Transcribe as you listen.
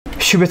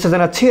শুভেচ্ছা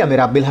জানাচ্ছি, আমি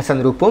রাব্বিল হাসান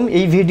রূপম।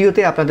 এই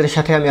ভিডিওতে আপনাদের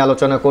সাথে আমি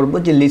আলোচনা করব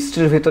যে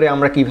লিস্টের ভিতরে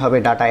আমরা কিভাবে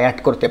ডাটা অ্যাড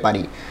করতে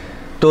পারি।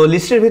 তো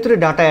লিস্টের ভিতরে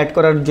ডাটা অ্যাড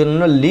করার জন্য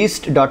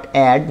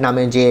list.add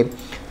নামে যে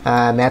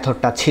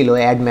মেথডটা ছিল,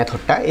 অ্যাড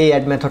মেথডটা, এই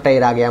অ্যাড মেথডটা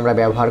এর আগে আমরা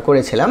ব্যবহার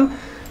করেছিলাম।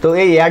 তো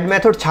এই অ্যাড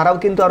মেথড ছাড়াও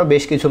কিন্তু আরও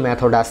বেশ কিছু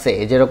মেথড আছে,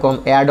 যেরকম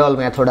অ্যাড অল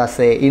মেথড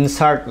আছে,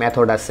 ইনসার্ট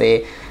মেথড আছে,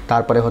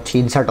 তারপরে হচ্ছে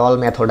ইনসার্ট অল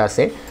মেথড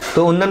আছে। তো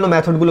অন্যান্য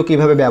মেথডগুলো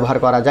কিভাবে ব্যবহার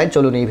করা যায়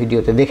চলুন এই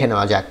ভিডিওতে দেখে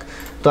নেওয়া যাক।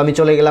 তো আমি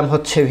চলে গেলাম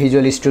হচ্ছে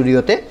ভিজুয়াল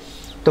স্টুডিওতে।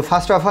 তো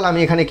ফার্স্ট অফ অল আমি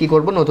এখানে কি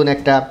করব, নতুন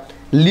একটা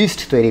লিস্ট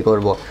তৈরি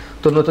করব।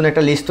 তো নতুন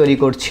একটা লিস্ট তৈরি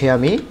করছি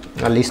আমি,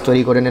 লিস্ট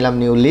তৈরি করে নিলাম,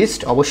 নিউ লিস্ট।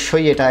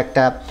 অবশ্যই এটা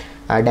একটা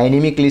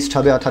ডাইনামিক লিস্ট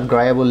হবে, অর্থাৎ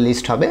গ্রয়েবল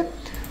লিস্ট হবে।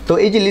 তো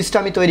এই যে লিস্টটা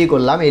আমি তৈরি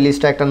করলাম, এই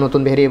লিস্টটা একটা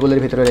নতুন ভেরিয়েবলের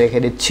ভিতরে রেখে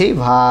দিচ্ছি,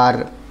 var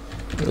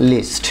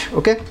লিস্ট।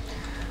 ওকে,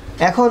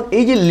 এখন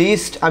এই যে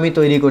লিস্ট আমি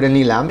তৈরি করে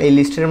নিলাম, এই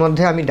লিস্টের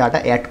মধ্যে আমি ডাটা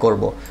অ্যাড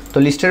করব। তো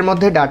লিস্টের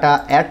মধ্যে ডাটা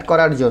অ্যাড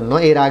করার জন্য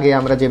এর আগে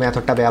আমরা যে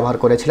মেথডটা ব্যবহার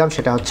করেছিলাম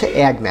সেটা হচ্ছে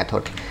অ্যাড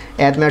মেথড।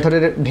 অ্যাড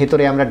মেথডের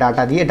ভেতরে আমরা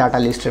ডাটা দিয়ে ডাটা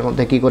লিস্টের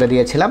মধ্যে কি করে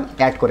দিয়েছিলাম,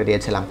 অ্যাড করে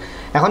দিয়েছিলাম।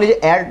 এখন এই যে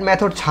অ্যাড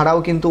মেথড ছাড়াও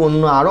কিন্তু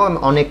অন্য আরও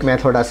অনেক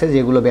মেথড আছে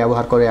যেগুলো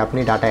ব্যবহার করে আপনি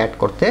ডাটা অ্যাড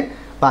করতে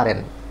পারেন।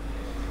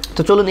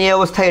 তো চলুন এই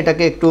অবস্থায়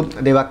এটাকে একটু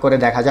দেবাগ করে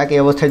দেখা যাক। এই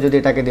অবস্থায় যদি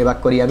এটাকে দেবাগ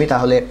করি আমি,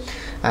 তাহলে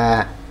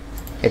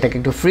এটাকে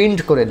একটু প্রিন্ট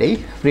করে দেই।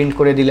 প্রিন্ট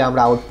করে দিলে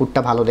আমরা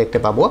আউটপুটটা ভালো দেখতে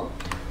পাবো।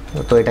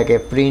 তো এটাকে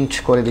প্রিন্ট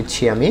করে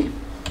দিচ্ছি আমি।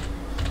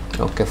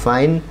 ওকে,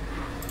 ফাইন।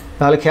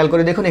 তাহলে খেয়াল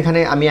করে দেখুন, এখানে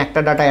আমি একটা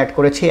ডাটা অ্যাড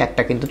করেছি,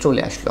 একটা কিন্তু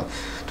চলে আসলো।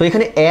 তো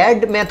এখানে অ্যাড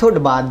মেথড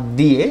বাদ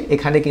দিয়ে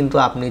এখানে কিন্তু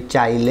আপনি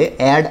চাইলে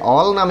অ্যাড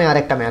অল নামে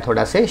আরেকটা মেথড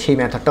আছে, সেই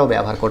মেথডটাও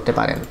ব্যবহার করতে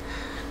পারেন।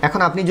 এখন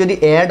আপনি যদি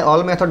অ্যাড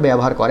অল মেথড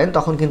ব্যবহার করেন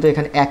তখন কিন্তু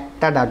এখানে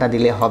একটা ডাটা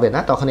দিলে হবে না,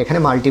 তখন এখানে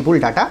মাল্টিপুল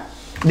ডাটা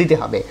দিতে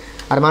হবে।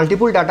 আর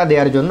মাল্টিপুল ডাটা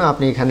দেওয়ার জন্য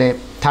আপনি এখানে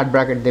থার্ড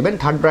ব্র্যাকেট দেবেন।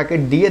 থার্ড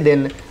ব্র্যাকেট দিয়ে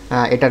দেন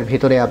এটার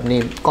ভিতরে আপনি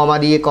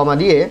কমা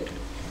দিয়ে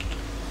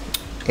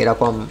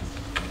এরকম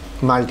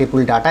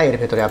মাল্টিপুল ডাটা এর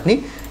ভেতরে আপনি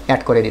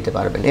অ্যাড করে দিতে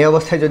পারবেন। এই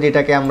অবস্থায় যদি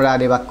এটাকে আমরা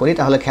দেবাগ করি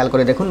তাহলে খেয়াল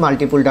করে দেখুন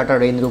মাল্টিপুল ডাটা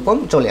রেইন রূপম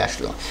চলে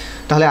আসলো।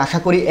 তাহলে আশা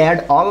করি অ্যাড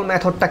অল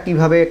মেথডটা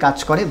কিভাবে কাজ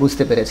করে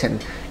বুঝতে পেরেছেন।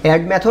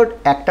 অ্যাড মেথড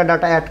একটা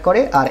ডাটা অ্যাড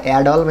করে, আর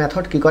অ্যাড অল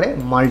মেথড কি করে,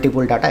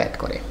 মাল্টিপুল ডাটা অ্যাড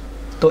করে।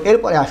 তো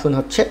এরপরে আসুন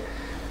হচ্ছে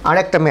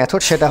আরেকটা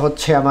মেথড, সেটা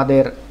হচ্ছে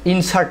আমাদের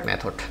ইনসার্ট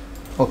মেথড।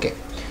 ওকে,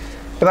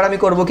 এবার আমি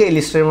করব কি, এই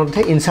লিস্টের মধ্যে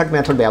ইনসার্ট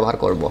মেথড ব্যবহার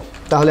করব।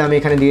 তাহলে আমি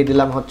এখানে দিয়ে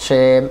দিলাম হচ্ছে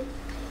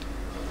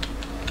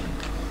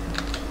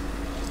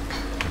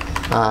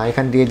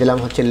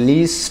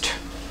লিস্ট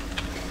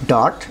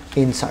ডট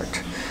ইনসার্ট।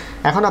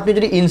 এখন আপনি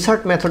যদি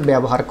ইনসার্ট মেথড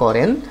ব্যবহার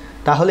করেন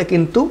তাহলে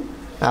কিন্তু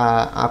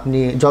আপনি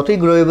যতই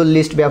গ্রোয়েবল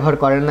লিস্ট ব্যবহার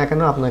করেন না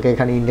কেন, আপনাকে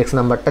এখানে ইন্ডেক্স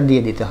নাম্বারটা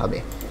দিয়ে দিতে হবে।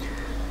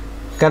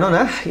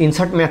 কেননা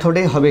ইনসার্ট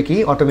মেথডে হবে কি,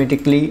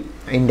 অটোমেটিকলি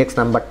ইন্ডেক্স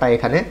নাম্বারটা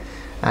এখানে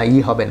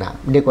হবে না,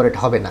 ডেকোরেট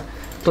হবে না।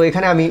 তো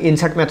এখানে আমি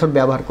ইনসার্ট মেথড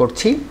ব্যবহার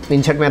করছি।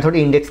 ইনসার্ট মেথডে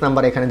ইন্ডেক্স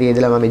নাম্বার এখানে দিয়ে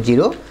দিলাম আমি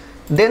 0।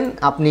 দেন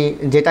আপনি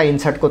যেটা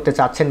ইনসার্ট করতে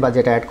চাচ্ছেন বা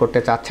যেটা অ্যাড করতে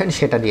চাচ্ছেন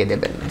সেটা দিয়ে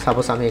দেবেন।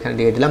 সাপোজ আমি এখানে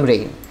দিয়ে দিলাম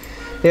রেইন।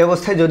 এই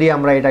অবস্থায় যদি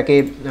আমরা এটাকে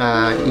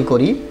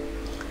করি,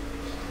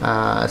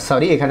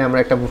 সরি, এখানে আমরা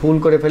একটা ভুল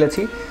করে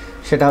ফেলেছি,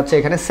 সেটা হচ্ছে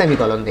এখানে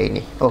সেমিকলন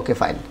দেইনি। ওকে,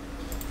 ফাইন।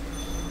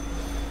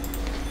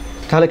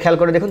 তাহলে খেয়াল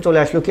করে দেখুন চলে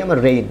আসলো কি আমার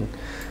রেইন।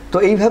 তো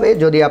এইভাবে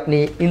যদি আপনি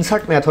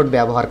ইনসার্ট মেথড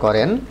ব্যবহার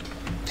করেন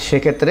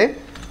সেক্ষেত্রে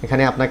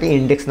এখানে আপনাকে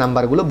ইন্ডেক্স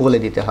নাম্বারগুলো বলে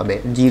দিতে হবে,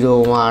 0,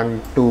 1,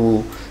 2,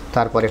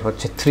 তারপরে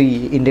হচ্ছে 3,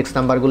 ইন্ডেক্স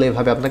নাম্বারগুলো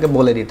এভাবে আপনাকে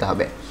বলে দিতে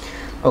হবে।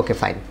 ওকে,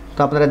 ফাইন। তো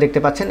আপনারা দেখতে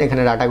পাচ্ছেন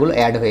এখানে ডাটাগুলো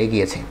অ্যাড হয়ে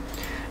গিয়েছে।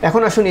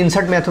 এখন আসুন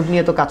ইনসার্ট মেথড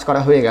নিয়ে তো কাজ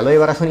করা হয়ে গেল,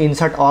 এবার আসুন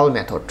ইনসার্ট অল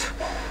মেথড।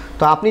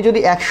 তো আপনি যদি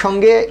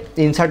একসঙ্গে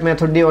ইনসার্ট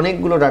মেথড দিয়ে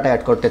অনেকগুলো ডাটা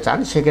অ্যাড করতে চান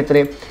সেক্ষেত্রে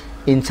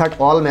ইনসার্ট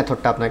অল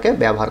মেথডটা আপনাকে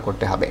ব্যবহার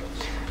করতে হবে।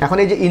 এখন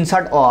এই যে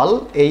ইনসার্ট অল,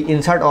 এই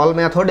ইনসার্ট অল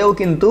মেথডেও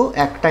কিন্তু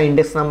একটা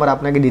ইন্ডেক্স নাম্বার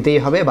আপনাকে দিতেই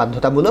হবে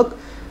বাধ্যতামূলক।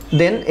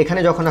 দেন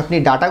এখানে যখন আপনি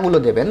ডাটাগুলো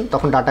দেবেন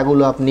তখন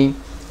ডাটাগুলো আপনি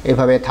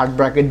এভাবে থার্ড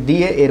ব্র্যাকেট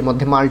দিয়ে এর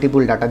মধ্যে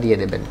মাল্টিপুল ডাটা দিয়ে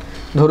দেবেন।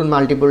 ধরুন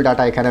মাল্টিপুল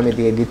ডাটা এখানে আমি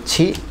দিয়ে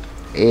দিচ্ছি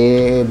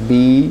AB,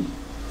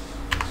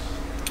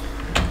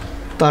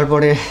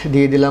 তারপরে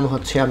দিয়ে দিলাম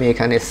হচ্ছে আমি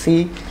এখানে C।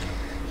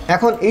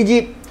 এখন এই যে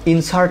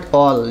ইনসার্ট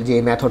অল যে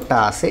মেথডটা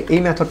আছে, এই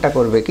মেথডটা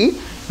করবে কি,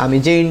 আমি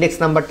যে ইন্ডেক্স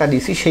নাম্বারটা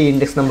দিছি সেই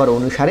ইন্ডেক্স নাম্বার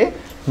অনুসারে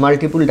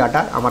মাল্টিপুল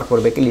ডাটা আমার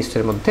করবে কি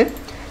লিস্টের মধ্যে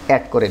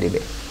অ্যাড করে দেবে।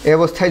 এই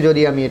অবস্থায়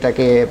যদি আমি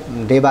এটাকে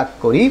দেবাগ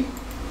করি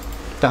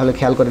তাহলে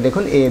খেয়াল করে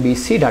দেখুন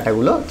ABC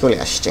ডাটাগুলো চলে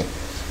আসছে।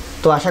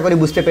 তো আশা করি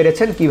বুঝতে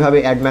পেরেছেন কিভাবে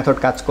অ্যাড মেথড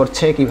কাজ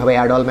করছে, কিভাবে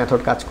অ্যাড অল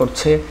মেথড কাজ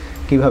করছে,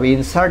 কিভাবে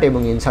ইনসার্ট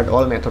এবং ইনসার্ট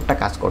অল মেথডটা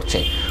কাজ করছে।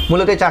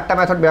 মূলত এই 4টা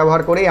মেথড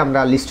ব্যবহার করেই আমরা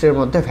লিস্টের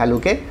মধ্যে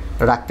ভ্যালুকে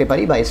রাখতে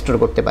পারি বা স্টোর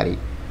করতে পারি।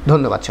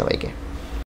 ধন্যবাদ সবাইকে।